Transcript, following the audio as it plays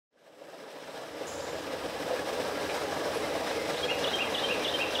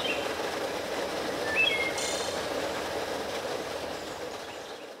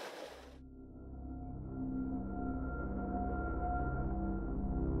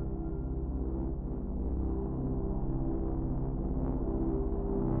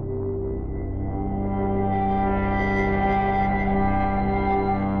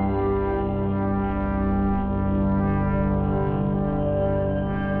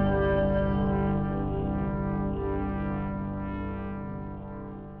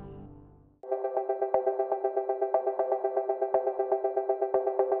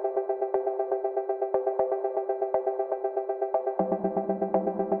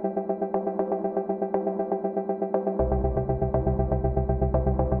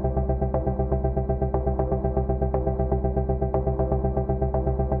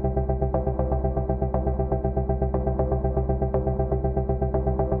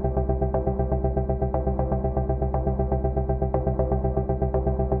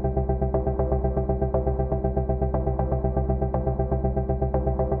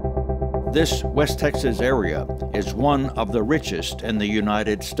This West Texas area is one of the richest in the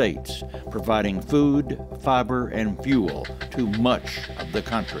United States, providing food, fiber, and fuel to much of the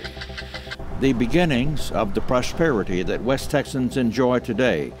country. The beginnings of the prosperity that West Texans enjoy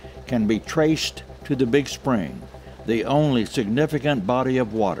today can be traced to the Big Spring, the only significant body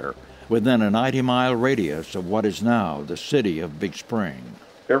of water within a 90-mile radius of what is now the city of Big Spring.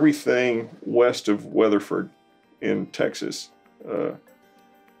 Everything west of Weatherford in Texas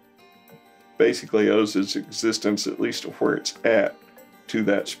basically owes its existence, at least where it's at, to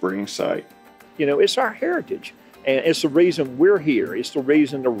that spring site. You know, it's our heritage, and it's the reason we're here. It's the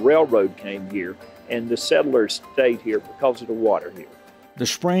reason the railroad came here, and the settlers stayed here because of the water here. The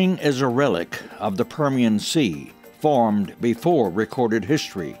spring is a relic of the Permian Sea, formed before recorded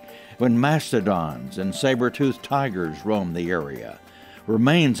history, when mastodons and saber-toothed tigers roamed the area,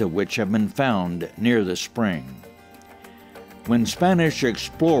 remains of which have been found near the spring. When Spanish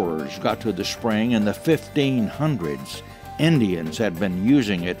explorers got to the spring in the 1500s, Indians had been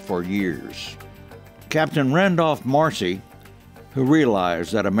using it for years. Captain Randolph Marcy, who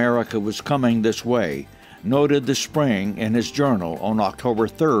realized that America was coming this way, noted the spring in his journal on October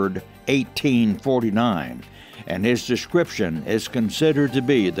 3, 1849, and his description is considered to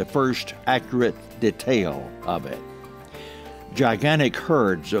be the first accurate detail of it. Gigantic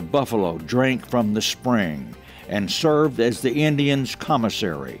herds of buffalo drank from the spring and served as the Indians'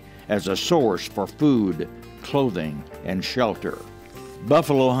 commissary, as a source for food, clothing, and shelter.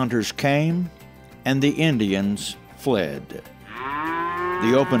 Buffalo hunters came, and the Indians fled.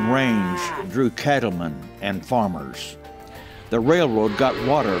 The open range drew cattlemen and farmers. The railroad got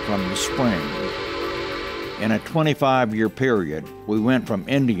water from the spring. In a 25-year period, we went from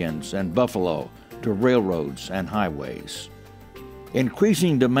Indians and buffalo to railroads and highways.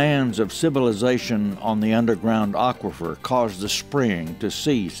 Increasing demands of civilization on the underground aquifer caused the spring to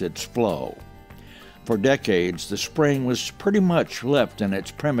cease its flow. For decades, the spring was pretty much left in its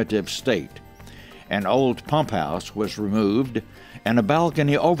primitive state. An old pump house was removed and a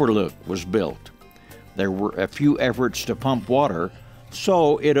balcony overlook was built. There were a few efforts to pump water,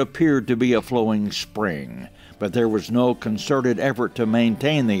 so it appeared to be a flowing spring, but there was no concerted effort to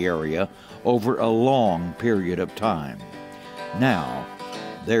maintain the area over a long period of time. Now,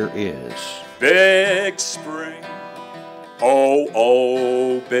 there is. Big Spring, oh,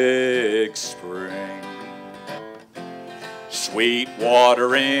 oh, Big Spring. Sweet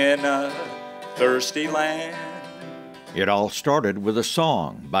water in a thirsty land. It all started with a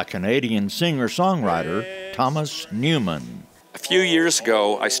song by Canadian singer-songwriter Thomas Newman. A few years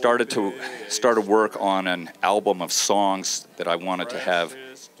ago, I started work on an album of songs that I wanted to have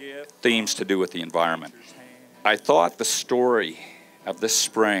themes to do with the environment. I thought the story of this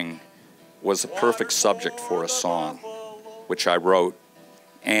spring was a perfect subject for a song, which I wrote,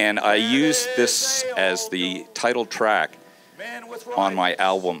 and I used this as the title track on my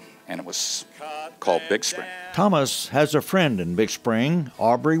album, and it was called Big Spring. Thomas has a friend in Big Spring,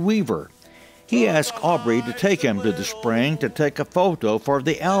 Aubrey Weaver. He asked Aubrey to take him to the spring to take a photo for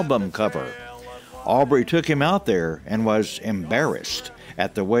the album cover. Aubrey took him out there and was embarrassed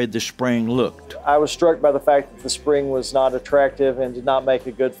at the way the spring looked. I was struck by the fact that the spring was not attractive and did not make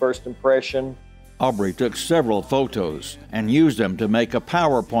a good first impression. Aubrey took several photos and used them to make a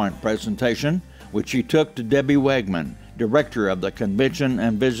PowerPoint presentation, which he took to Debbie Wegman, director of the Convention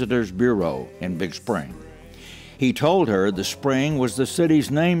and Visitors Bureau in Big Spring. He told her the spring was the city's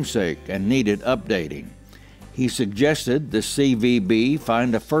namesake and needed updating. He suggested the CVB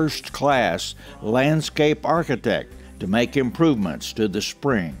find a first-class landscape architect to make improvements to the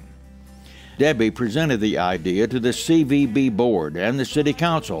spring. Debbie presented the idea to the CVB board and the city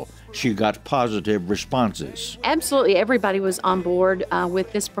council. She got positive responses. Absolutely, everybody was on board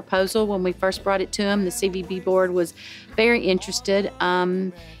with this proposal when we first brought it to them. The CVB board was very interested,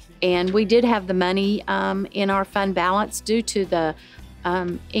 and we did have the money in our fund balance due to the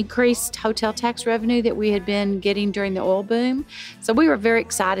increased hotel tax revenue that we had been getting during the oil boom. So we were very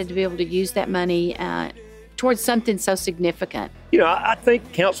excited to be able to use that money towards something so significant. You know, I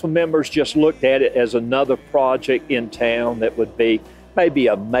think council members just looked at it as another project in town that would be maybe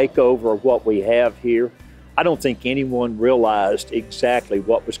a makeover of what we have here. I don't think anyone realized exactly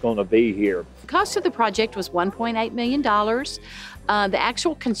what was going to be here. The cost of the project was $1.8 million. The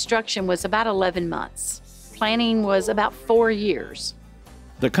actual construction was about 11 months. Planning was about 4 years.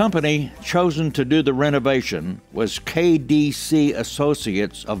 The company chosen to do the renovation was KDC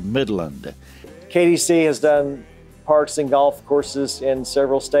Associates of Midland. KDC has done parks and golf courses in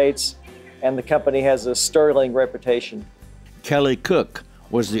several states, and the company has a sterling reputation. Kelly Cook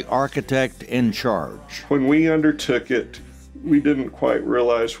was the architect in charge. When we undertook it, we didn't quite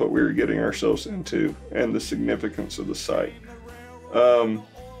realize what we were getting ourselves into and the significance of the site.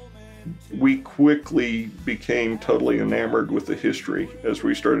 We quickly became totally enamored with the history as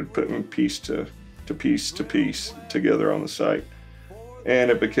we started putting piece to piece together on the site.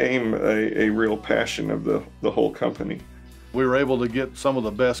 And it became a real passion of the whole company. We were able to get some of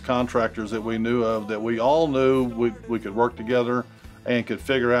the best contractors that we knew of, that we all knew we could work together and could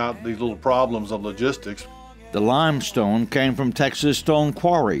figure out these little problems of logistics. The limestone came from Texas Stone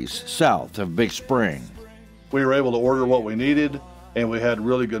Quarries, south of Big Spring. We were able to order what we needed, and we had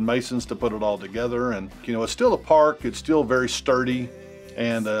really good masons to put it all together. And you know, it's still a park, it's still very sturdy,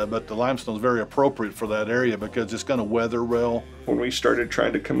 and but the limestone is very appropriate for that area because it's going to weather well. When we started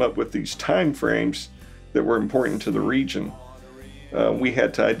trying to come up with these time frames that were important to the region, we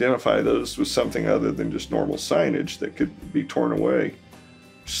had to identify those with something other than just normal signage that could be torn away.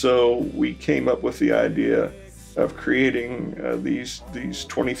 So we came up with the idea of creating these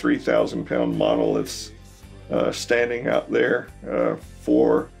 23,000-pound monoliths standing out there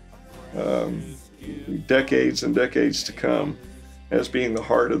for decades and decades to come, as being the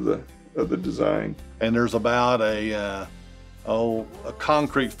heart of the design. And there's about a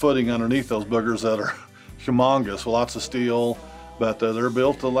concrete footing underneath those boogers that are humongous, lots of steel, but they're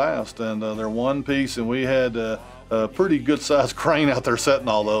built to last, and they're one piece, and we had a pretty good-sized crane out there setting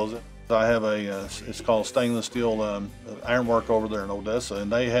all those. I have it's called stainless steel ironwork over there in Odessa, and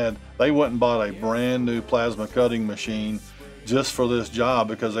they went and bought a brand new plasma cutting machine just for this job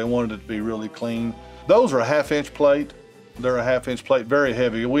because they wanted it to be really clean. Those are a 1/2-inch plate. They're a 1/2-inch plate, very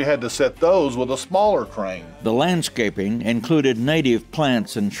heavy. We had to set those with a smaller crane. The landscaping included native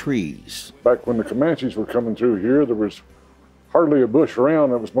plants and trees. Back when the Comanches were coming through here, there was hardly a bush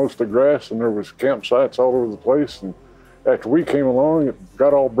around. It was mostly grass, and there was campsites all over the place. And after we came along, it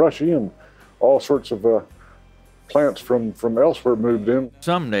got all brushy, and all sorts of plants from elsewhere moved in.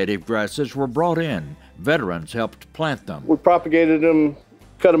 Some native grasses were brought in. Veterans helped plant them. We propagated them,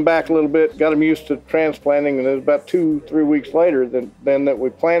 cut them back a little bit, got them used to transplanting, and it was about 2-3 weeks later then that we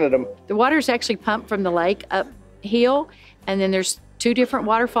planted them. The water is actually pumped from the lake uphill, and then there's 2 different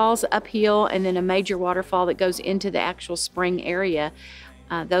waterfalls uphill, and then a major waterfall that goes into the actual spring area.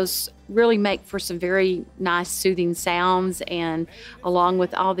 Those really make for some very nice soothing sounds, and along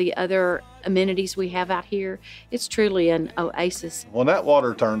with all the other amenities we have out here, it's truly an oasis. When that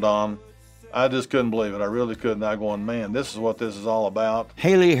water turned on, I just couldn't believe it. I really couldn't. I going, man, this is what this is all about.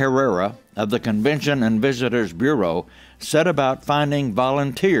 Haley Herrera of the Convention and Visitors Bureau set about finding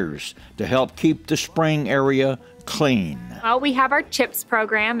volunteers to help keep the spring area clean. Well, we have our CHIPS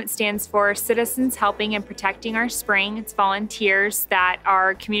program. It stands for Citizens Helping and Protecting Our Spring. It's volunteers that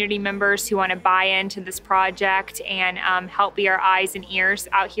are community members who want to buy into this project and help be our eyes and ears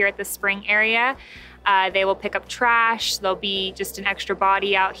out here at the spring area. They will pick up trash. There'll be just an extra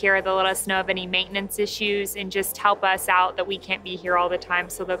body out here. They'll let us know of any maintenance issues and just help us out that we can't be here all the time.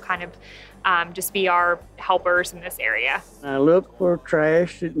 So they'll kind of just be our helpers in this area. I look for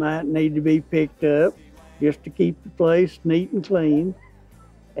trash that might need to be picked up, just to keep the place neat and clean,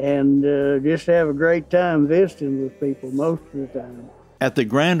 and just have a great time visiting with people most of the time. At the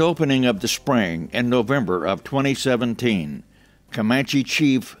grand opening of the spring in November of 2017, Comanche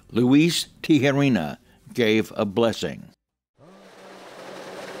Chief Luis Tijerina gave a blessing.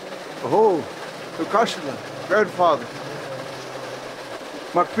 Oh, Tukashila, grandfather.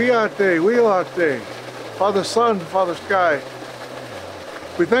 Makpiate, Wheelate, Father Sun, Father Sky.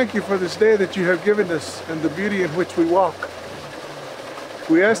 We thank you for this day that you have given us and the beauty in which we walk.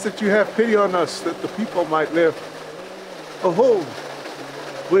 We ask that you have pity on us, that the people might live. Oh,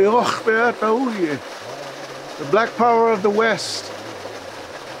 the Black Power of the West,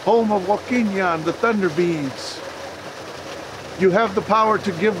 home of Joaquinian, the Thunder Beings. You have the power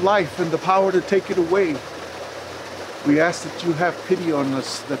to give life and the power to take it away. We ask that you have pity on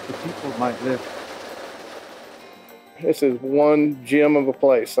us, that the people might live. This is one gem of a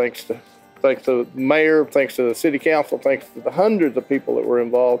place, thanks to the mayor, thanks to the city council, thanks to the hundreds of people that were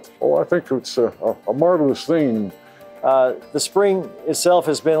involved. Oh, I think it's a marvelous thing. The spring itself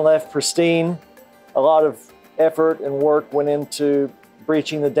has been left pristine. A lot of effort and work went into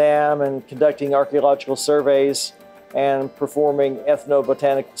breaching the dam and conducting archaeological surveys and performing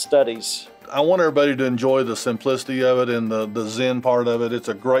ethnobotanical studies. I want everybody to enjoy the simplicity of it and the zen part of it. It's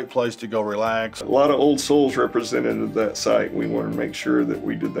a great place to go relax. A lot of old souls represented at that site. We wanted to make sure that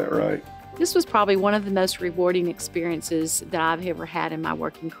we did that right. This was probably one of the most rewarding experiences that I've ever had in my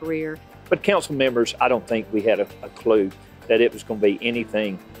working career. But council members, I don't think we had a clue that it was going to be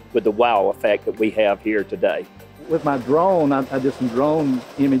anything with the wow effect that we have here today. With my drone, I did some drone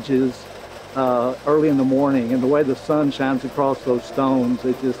images early in the morning, and the way the sun shines across those stones,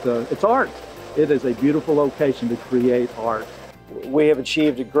 it's art. It is a beautiful location to create art. We have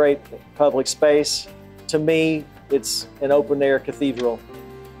achieved a great public space. To me, it's an open-air cathedral.